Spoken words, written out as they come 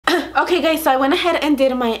Okay guys, so I went ahead and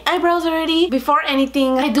did my eyebrows already. Before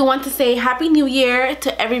anything, I do want to say Happy New Year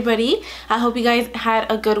to everybody. I hope you guys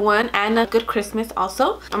had a good one and a good Christmas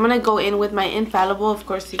also. I'm gonna go in with my infallible. Of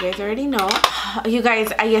course, you guys already know. You guys,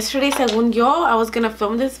 yesterday, según yo, I was gonna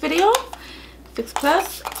film this video, Fix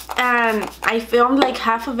Plus, and I filmed like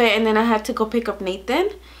half of it and then I had to go pick up Nathan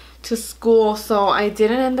to school, so I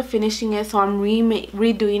didn't end up finishing it, so I'm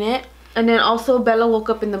redoing it. And then also Bella woke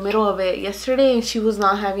up in the middle of it yesterday and she was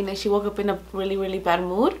not having it. She woke up in a really bad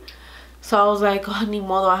mood. So I was like, oh, ni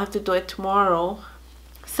modo, I have to do it tomorrow.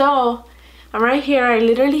 So I'm right here. I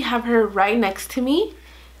literally have her right next to me.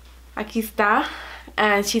 Aquí está.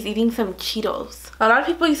 And she's eating some Cheetos. A lot of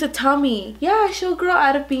people used to tell me, yeah, she'll grow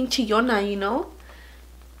out of being chillona, you know?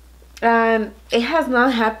 And it has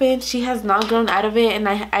not happened. She has not grown out of it, and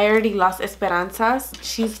I already lost esperanzas.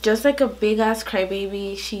 She's just like a big ass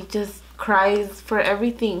crybaby. She just cries for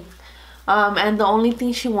everything, and the only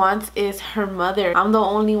thing she wants is her mother. I'm the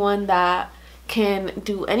only one that can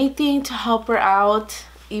do anything to help her out.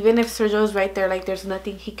 Even if Sergio's right there, like there's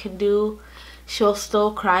nothing he can do, she'll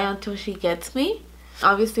still cry until she gets me.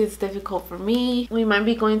 Obviously it's difficult for me. We might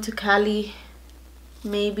be going to Cali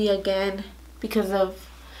maybe again because of,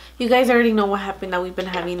 you guys already know what happened, that we've been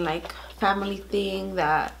having like family thing,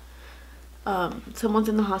 that someone's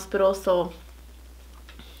in the hospital. So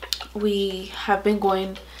we have been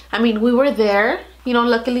going, I mean, we were there, you know,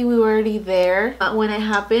 luckily we were already there when it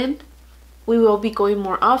happened. We will be going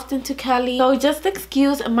more often to Cali. So just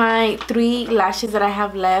excuse my 3 lashes that I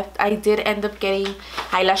have left. I did end up getting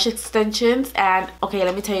eyelash extensions, and okay,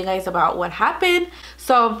 let me tell you guys about what happened.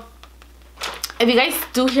 So if you guys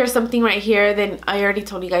do hear something right here, then I already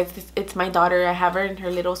told you guys it's my daughter. I have her in her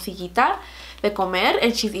little sillita de comer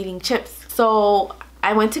and she's eating chips. So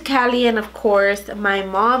I went to Cali, and of course my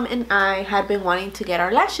mom and I had been wanting to get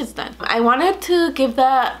our lashes done. I wanted to give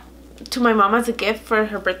that to my mom as a gift for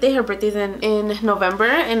her birthday. Her birthday's in November,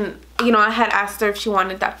 and you know, I had asked her if she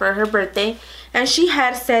wanted that for her birthday and she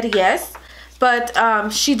had said yes, but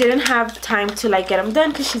she didn't have time to like get them done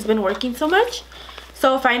because she's been working so much.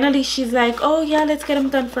 So finally she's like, oh yeah, let's get them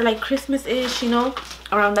done for like Christmas-ish, you know,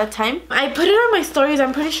 around that time. I put it on my stories.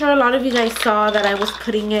 I'm pretty sure a lot of you guys saw that I was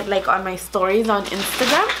putting it like on my stories on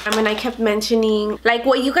Instagram. And I kept mentioning like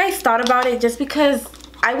what you guys thought about it, just because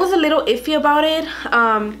I was a little iffy about it.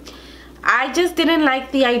 I just didn't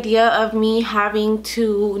like the idea of me having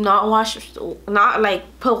to not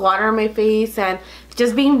like put water on my face, and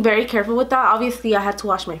just being very careful with that. Obviously I had to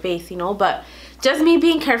wash my face, you know, but just me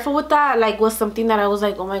being careful with that like was something that I was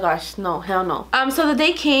like, oh my gosh, no, hell no. So the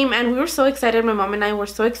day came and we were so excited. My mom and I were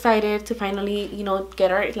so excited to finally, you know,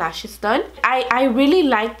 get our lashes done. I really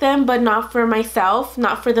like them, but not for myself,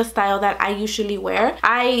 not for the style that I usually wear.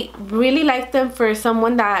 I really like them for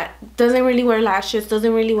someone that doesn't really wear lashes,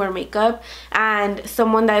 doesn't really wear makeup, and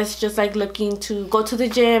someone that's just like looking to go to the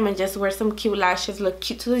gym and just wear some cute lashes, look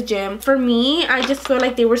cute to the gym. For me, I just feel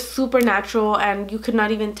like they were super natural and you could not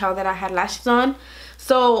even tell that I had lashes on.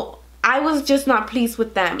 So I was just not pleased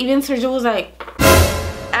with them. Even Sergio was like,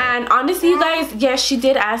 and honestly you guys, yes, she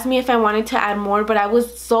did ask me if I wanted to add more, but I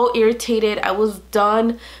was so irritated. I was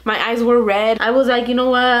done. My eyes were red. I was like, you know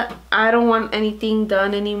what, I don't want anything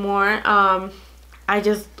done anymore. I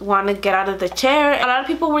just want to get out of the chair. A lot of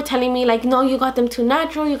people were telling me like, no, you got them too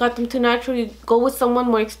natural, you got them too natural, you go with someone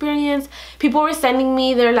more experienced. People were sending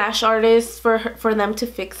me their lash artists for them to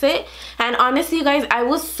fix it. And honestly you guys, I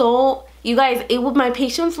was so, you guys, my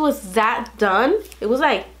patience was that done. It was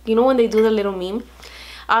like, you know when they do the little meme,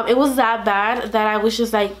 it was that bad that I was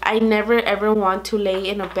just like, I never ever want to lay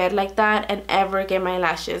in a bed like that and ever get my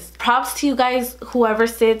lashes. Props to you guys, whoever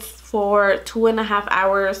sits for 2.5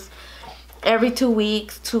 hours every 2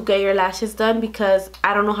 weeks to get your lashes done, because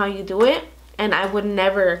I don't know how you do it, and I would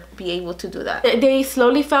never be able to do that. They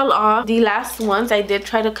slowly fell off. The last ones I did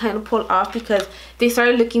try to kind of pull off because they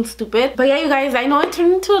started looking stupid. But yeah, you guys, I know it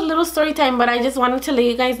turned into a little story time, but I just wanted to let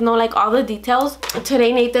you guys know like all the details.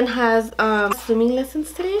 Today Nathan has swimming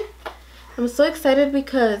lessons today. I'm so excited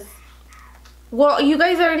because, well, you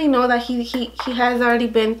guys already know that he has already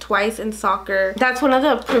been twice in soccer. That's one of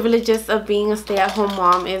the privileges of being a stay-at-home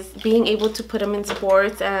mom, is being able to put him in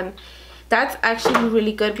sports, and that's actually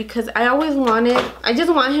really good because I just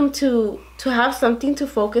want him to have something to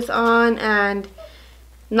focus on and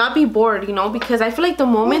not be bored, you know, because I feel like the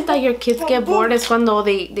moment that your kids get bored is when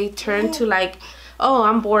they turn to like, oh,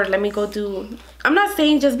 I'm bored, let me go do. I'm not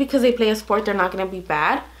saying just because they play a sport they're not gonna be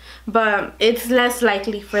bad, but it's less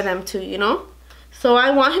likely for them to, you know, So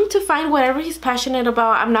I want him to find whatever he's passionate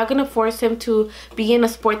about. I'm not gonna force him to be in a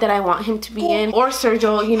sport that I want him to be in, or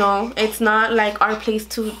Sergio, you know, it's not like our place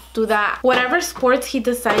to do that. Whatever sports he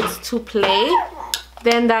decides to play,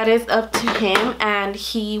 then that is up to him, and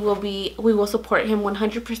we will support him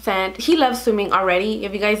 100%. He loves swimming already.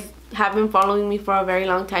 If you guys have been following me for a very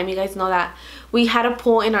long time, you guys know that we had a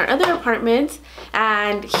pool in our other apartment,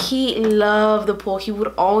 and he loved the pool. He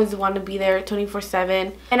would always want to be there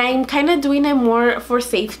 24/7, and I'm kind of doing it more for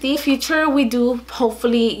safety. In the future, we do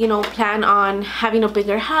hopefully, you know, plan on having a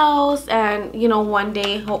bigger house, and you know, one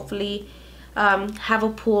day hopefully have a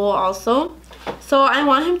pool also. So I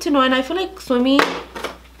want him to know, and I feel like swimming,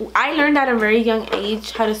 I learned at a very young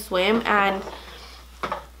age how to swim, and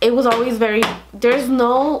it was always there's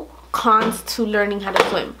no cons to learning how to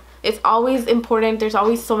swim. It's always important. There's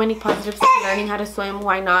always so many positives to learning how to swim.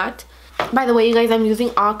 Why not? By the way, you guys, I'm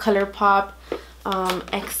using all ColourPop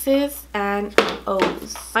X's and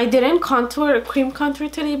O's. I didn't cream contour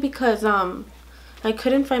today because I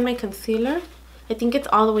couldn't find my concealer. I think it's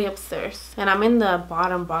all the way upstairs, and I'm in the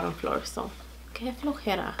bottom floor, so qué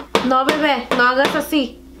flojera. No, bebé, no hagas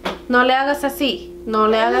así. No le hagas así. No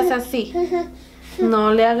le hagas así.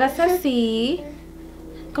 No le hagas así.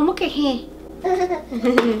 ¿Cómo que he?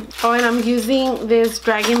 Oh, and I'm using this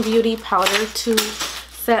Dragon Beauty powder to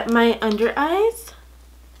set my under eyes.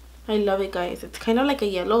 I love it, guys. It's kind of like a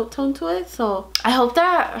yellow tone to it, so I hope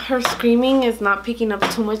that her screaming is not picking up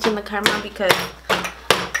too much in the camera because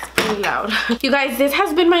it's pretty loud. You guys, this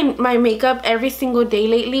has been my makeup every single day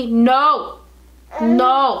lately. No,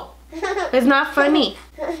 it's not funny.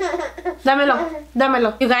 Dámelo,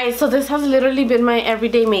 dámelo. You guys, so this has literally been my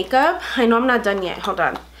everyday makeup. I know I'm not done yet. Hold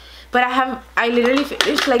on. But I literally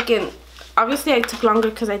finished like obviously I took longer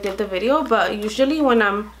because I did the video, but usually when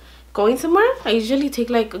I'm going somewhere, I usually take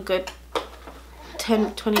like a good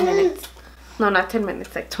 10-20 minutes. No, not 10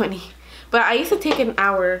 minutes, like 20. But I used to take an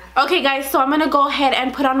hour. Okay guys, so I'm gonna go ahead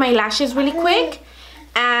and put on my lashes really quick,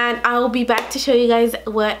 and I'll be back to show you guys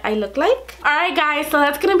what I look like. Alright guys, so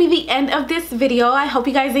that's gonna be the end of this video. I hope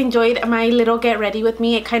you guys enjoyed my little get ready with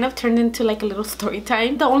me. It kind of turned into like a little story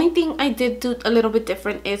time. The only thing I did do a little bit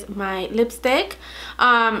different is my lipstick.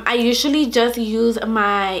 I usually just use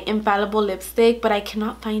my Infallible lipstick, but I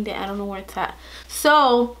cannot find it. I don't know where it's at.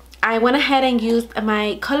 So I went ahead and used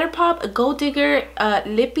my ColourPop Gold Digger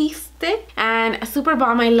lippy stick, and super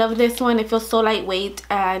bomb. I love this one. It feels so lightweight,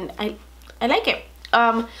 and I like it.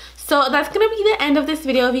 So that's gonna be the end of this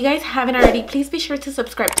video. If you guys haven't already, please be sure to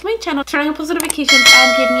subscribe to my channel, turn on your post notifications,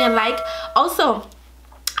 and give me a like. Also,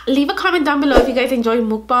 leave a comment down below if you guys enjoy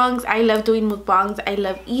mukbangs. I love doing mukbangs. I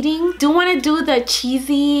love eating. Do want to do the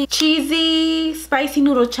cheesy spicy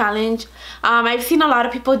noodle challenge. I've seen a lot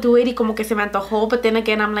of people do it y como que se me antojó, but then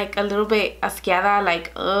again I'm like a little bit asqueada,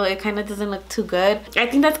 like it kind of doesn't look too good. I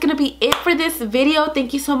think that's gonna be it for this video.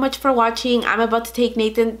 Thank you so much for watching. I'm about to take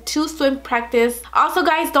Nathan to swim practice. Also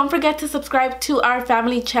guys, don't forget to subscribe to our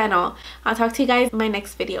family channel. I'll talk to you guys in my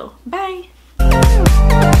next video. Bye.